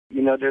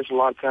there's a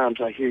lot of times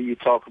I hear you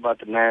talk about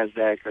the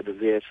NASDAQ or the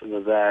this or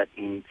the that,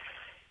 and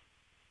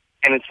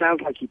it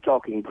sounds like you're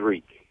talking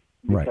Greek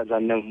because I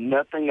know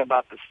nothing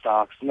about the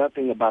stocks,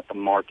 nothing about the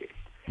market.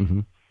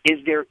 Mm-hmm. Is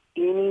there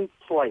any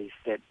place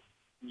that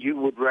you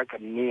would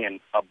recommend,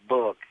 a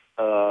book,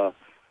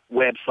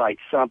 website,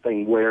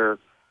 something where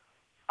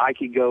I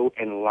could go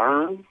and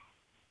learn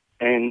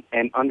and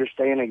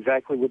understand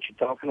exactly what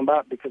you're talking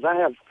about? Because I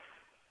have,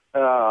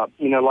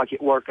 like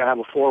at work, I have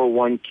a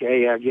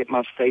 401k. I get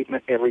my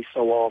statement every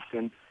so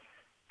often.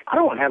 I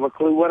don't have a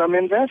clue what I'm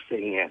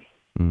investing in.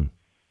 Mm.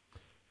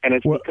 And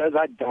it's because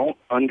I don't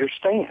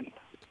understand.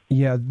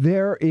 Yeah,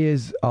 there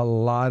is a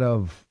lot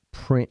of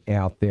print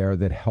out there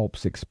that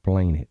helps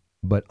explain it.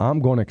 But I'm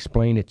going to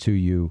explain it to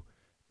you,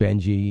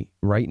 Benji,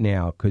 right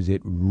now, because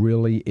it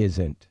really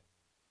isn't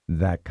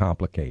that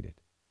complicated.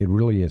 It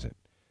really isn't.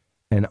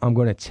 And I'm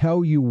going to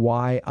tell you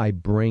why I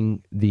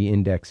bring the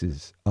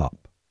indexes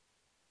up.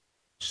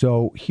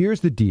 So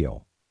here's the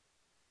deal.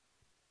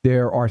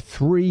 There are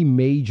three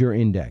major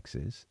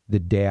indexes, the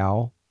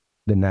Dow,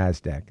 the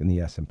NASDAQ, and the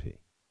S&P.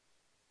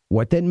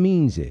 What that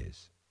means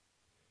is,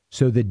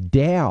 so the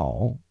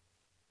Dow,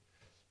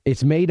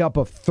 it's made up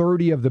of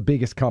 30 of the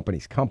biggest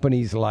companies.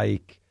 Companies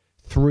like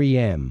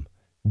 3M,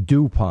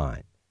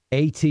 DuPont,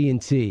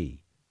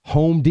 AT&T,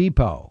 Home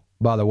Depot,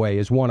 by the way,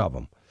 is one of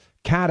them.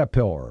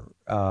 Caterpillar,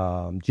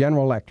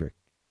 General Electric,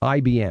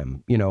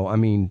 IBM.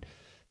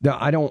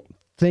 I don't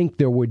think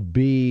there would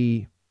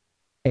be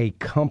a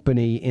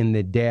company in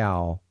the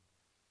Dow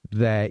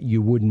that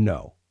you wouldn't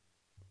know.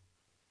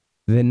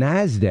 The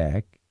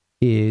NASDAQ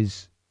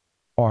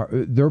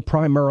they're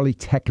primarily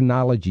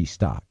technology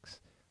stocks.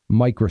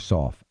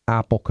 Microsoft,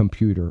 Apple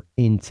Computer,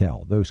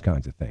 Intel, those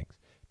kinds of things.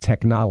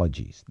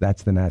 Technologies,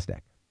 that's the NASDAQ.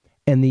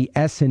 And the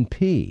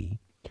S&P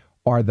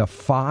are the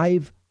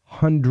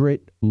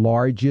 500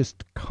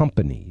 largest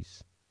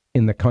companies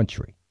in the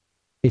country.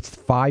 It's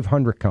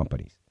 500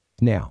 companies.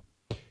 Now,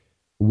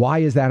 why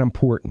is that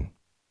important?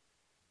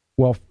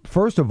 Well,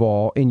 first of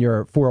all, in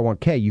your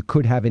 401k, you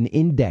could have an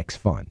index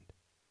fund.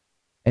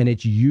 And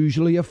it's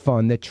usually a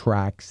fund that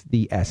tracks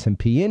the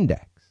S&P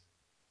index.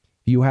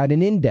 If you had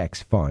an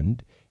index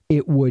fund,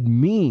 it would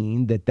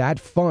mean that that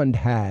fund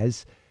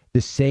has the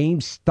same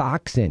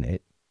stocks in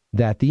it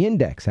that the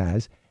index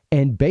has.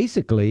 And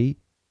basically,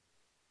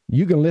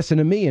 you can listen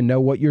to me and know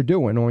what you're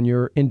doing on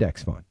your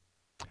index fund.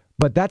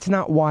 But that's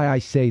not why I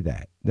say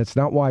that. That's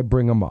not why I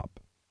bring them up.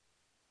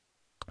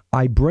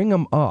 I bring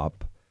them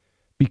up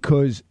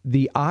because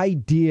the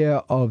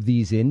idea of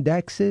these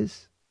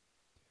indexes,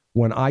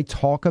 when I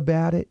talk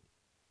about it,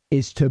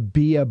 is to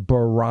be a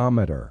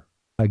barometer,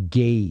 a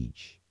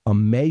gauge, a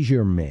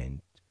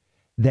measurement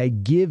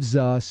that gives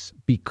us,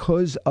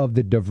 because of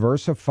the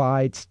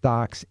diversified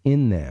stocks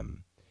in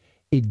them,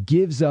 it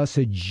gives us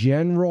a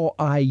general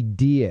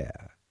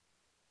idea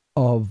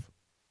of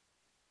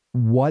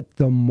what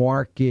the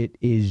market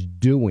is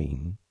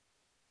doing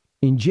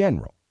in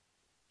general.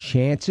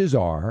 Chances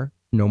are,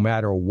 no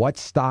matter what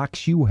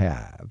stocks you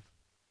have,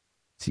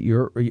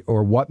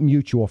 or what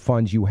mutual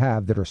funds you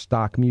have that are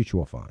stock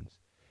mutual funds,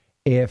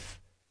 if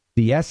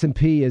the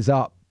S&P is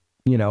up,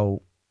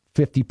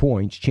 50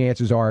 points,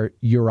 chances are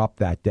you're up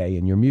that day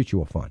in your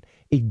mutual fund.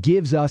 It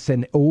gives us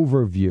an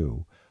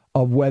overview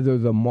of whether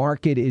the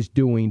market is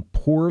doing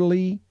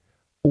poorly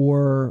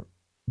or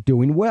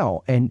doing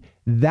well. And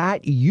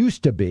that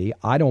used to be,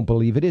 I don't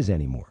believe it is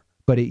anymore,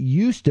 but it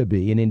used to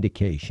be an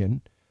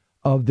indication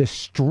of the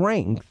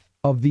strength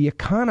of the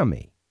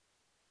economy.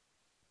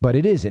 But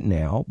it isn't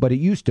now, but it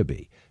used to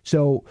be.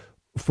 So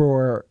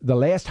for the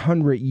last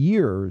 100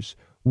 years,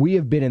 we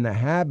have been in the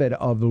habit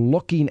of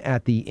looking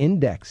at the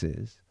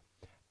indexes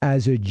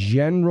as a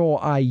general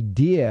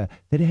idea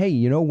that, hey,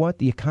 you know what?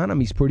 The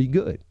economy's pretty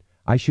good.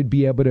 I should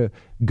be able to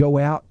go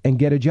out and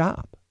get a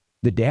job.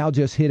 The Dow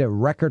just hit a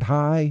record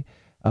high,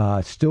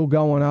 still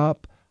going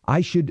up.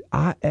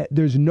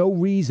 There's no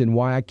reason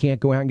why I can't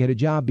go out and get a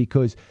job,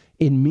 because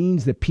it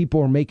means that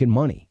people are making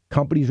money.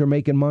 Companies are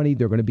making money.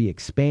 They're going to be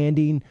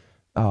expanding.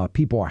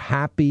 People are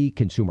happy.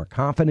 Consumer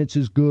confidence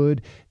is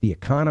good. The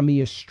economy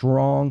is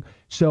strong.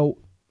 So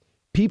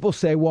people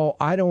say, well,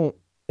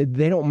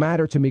 they don't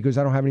matter to me because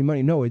I don't have any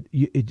money. No,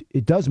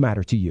 it does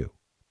matter to you,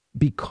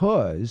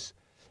 because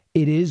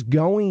it is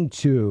going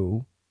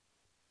to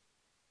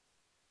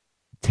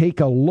take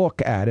a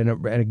look at,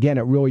 and again,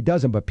 it really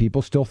doesn't, but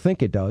people still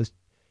think it does,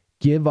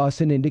 give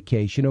us an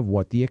indication of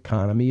what the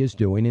economy is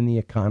doing, and the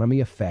economy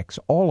affects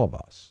all of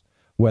us,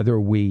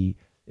 whether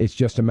it's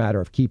just a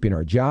matter of keeping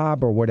our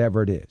job or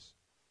whatever it is.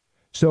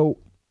 So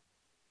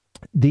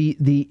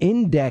the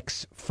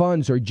index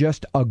funds are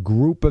just a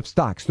group of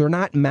stocks. They're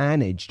not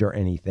managed or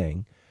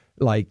anything.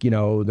 Like,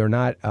 they're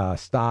not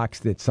stocks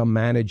that some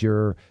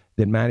manager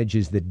that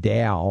manages the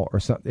Dow or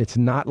something. It's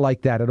not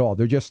like that at all.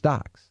 They're just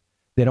stocks.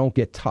 They don't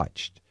get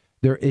touched.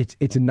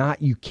 It's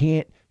not, you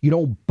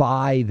don't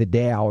buy the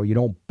Dow or you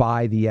don't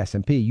buy the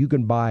S&P. You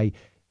can buy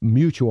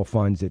mutual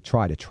funds that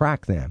try to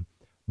track them,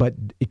 but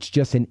it's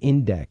just an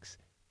index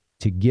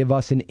to give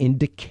us an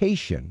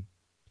indication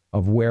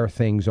of where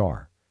things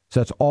are. So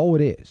that's all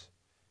it is.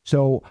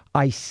 So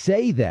I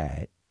say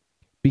that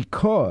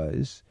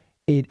because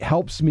it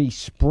helps me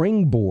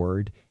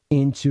springboard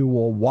into,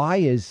 well, why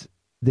is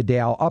the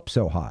Dow up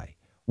so high?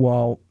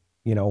 Well,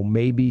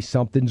 maybe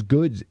something's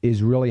good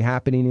is really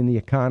happening in the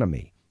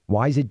economy.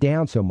 Why is it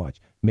down so much?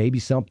 Maybe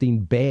something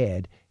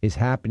bad is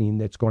happening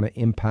that's going to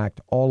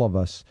impact all of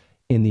us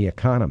in the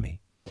economy.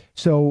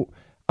 So,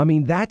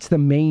 that's the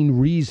main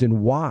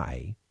reason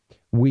why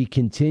we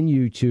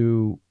continue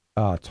to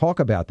talk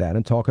about that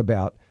and talk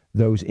about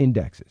those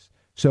indexes.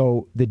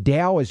 So the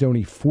Dow is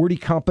only 40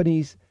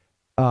 companies.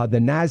 The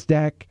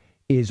NASDAQ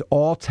is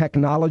all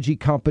technology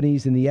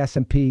companies, and the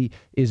S&P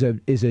is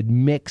a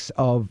mix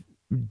of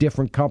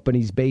different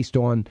companies based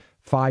on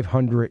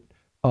 500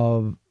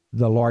 of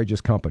the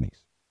largest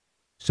companies.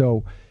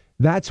 So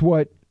that's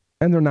what,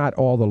 and they're not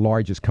all the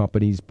largest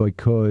companies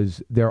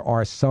because there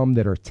are some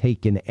that are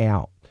taken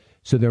out.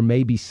 So there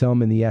may be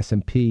some in the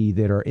S&P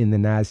that are in the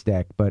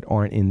NASDAQ but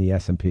aren't in the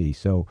S&P.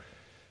 So,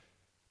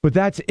 but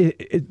that's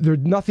it. They're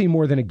nothing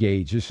more than a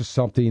gauge. It's just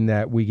something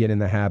that we get in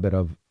the habit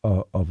of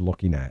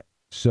looking at.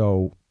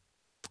 So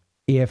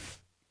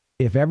if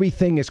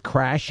everything is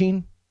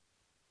crashing,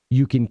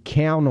 you can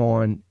count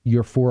on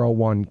your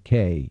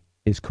 401k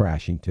is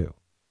crashing too.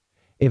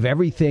 If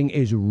everything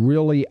is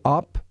really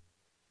up,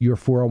 your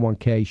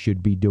 401k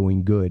should be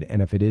doing good.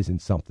 And if it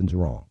isn't, something's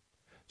wrong.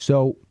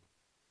 So,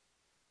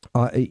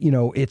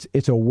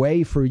 it's a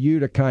way for you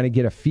to kind of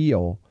get a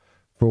feel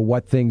for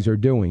what things are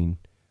doing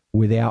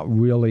without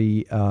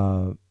really,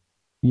 having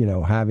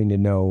to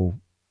know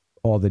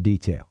all the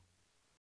detail.